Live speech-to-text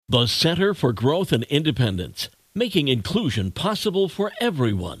The Center for Growth and Independence, making inclusion possible for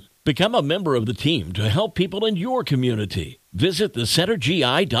everyone. Become a member of the team to help people in your community. Visit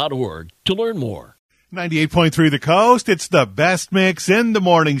thecentergi.org to learn more. 98.3 The Coast. It's the best mix in the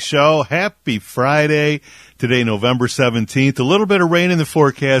morning show. Happy Friday. Today, November 17th. A little bit of rain in the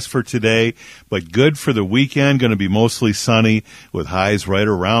forecast for today, but good for the weekend. Going to be mostly sunny with highs right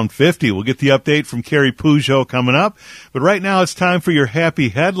around 50. We'll get the update from Carrie Peugeot coming up. But right now, it's time for your happy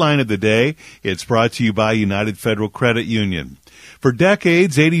headline of the day. It's brought to you by United Federal Credit Union. For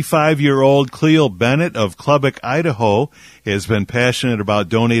decades, 85-year-old Cleo Bennett of Clubbick, Idaho, has been passionate about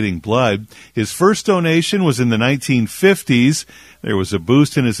donating blood. His first donation was in the 1950s. There was a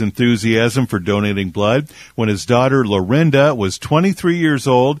boost in his enthusiasm for donating blood when his daughter, Lorinda, was 23 years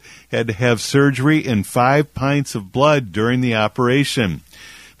old, had to have surgery and 5 pints of blood during the operation.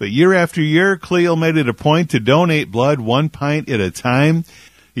 But year after year, Cleo made it a point to donate blood 1 pint at a time.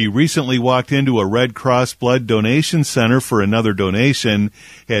 He recently walked into a Red Cross blood donation center for another donation,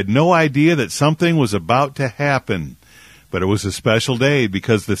 had no idea that something was about to happen. But it was a special day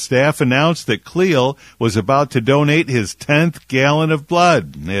because the staff announced that Cleo was about to donate his 10th gallon of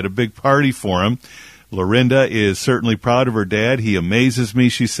blood. They had a big party for him. Lorinda is certainly proud of her dad. He amazes me,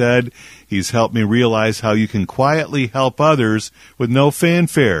 she said. He's helped me realize how you can quietly help others with no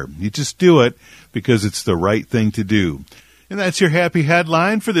fanfare. You just do it because it's the right thing to do. And that's your happy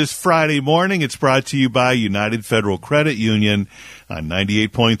headline for this Friday morning. It's brought to you by United Federal Credit Union on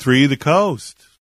 98.3 The Coast.